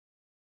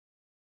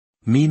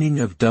Meaning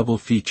of double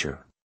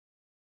feature.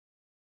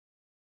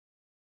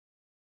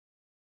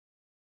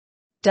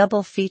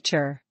 Double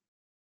feature.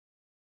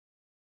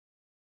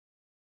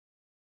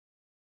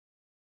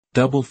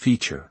 Double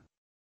feature.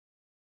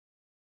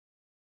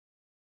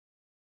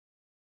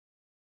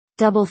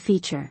 Double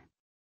feature.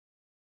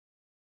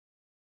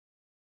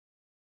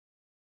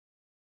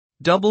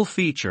 Double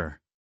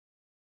feature.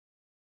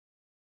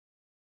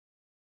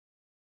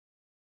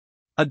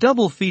 A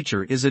double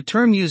feature is a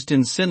term used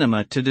in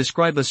cinema to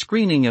describe a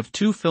screening of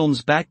two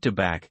films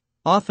back-to-back,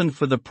 often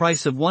for the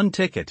price of one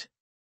ticket.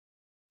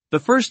 The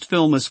first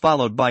film is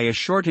followed by a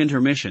short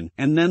intermission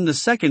and then the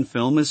second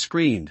film is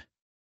screened.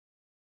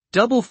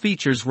 Double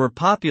features were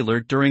popular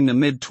during the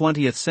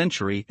mid-20th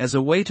century as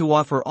a way to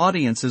offer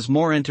audiences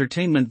more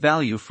entertainment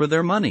value for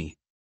their money.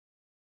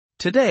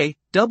 Today,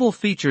 double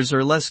features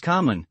are less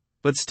common,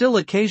 but still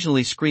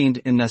occasionally screened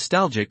in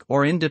nostalgic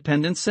or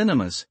independent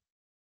cinemas.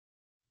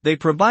 They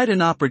provide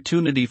an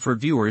opportunity for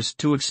viewers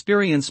to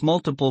experience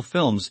multiple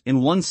films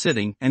in one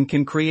sitting and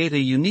can create a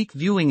unique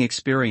viewing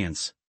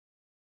experience.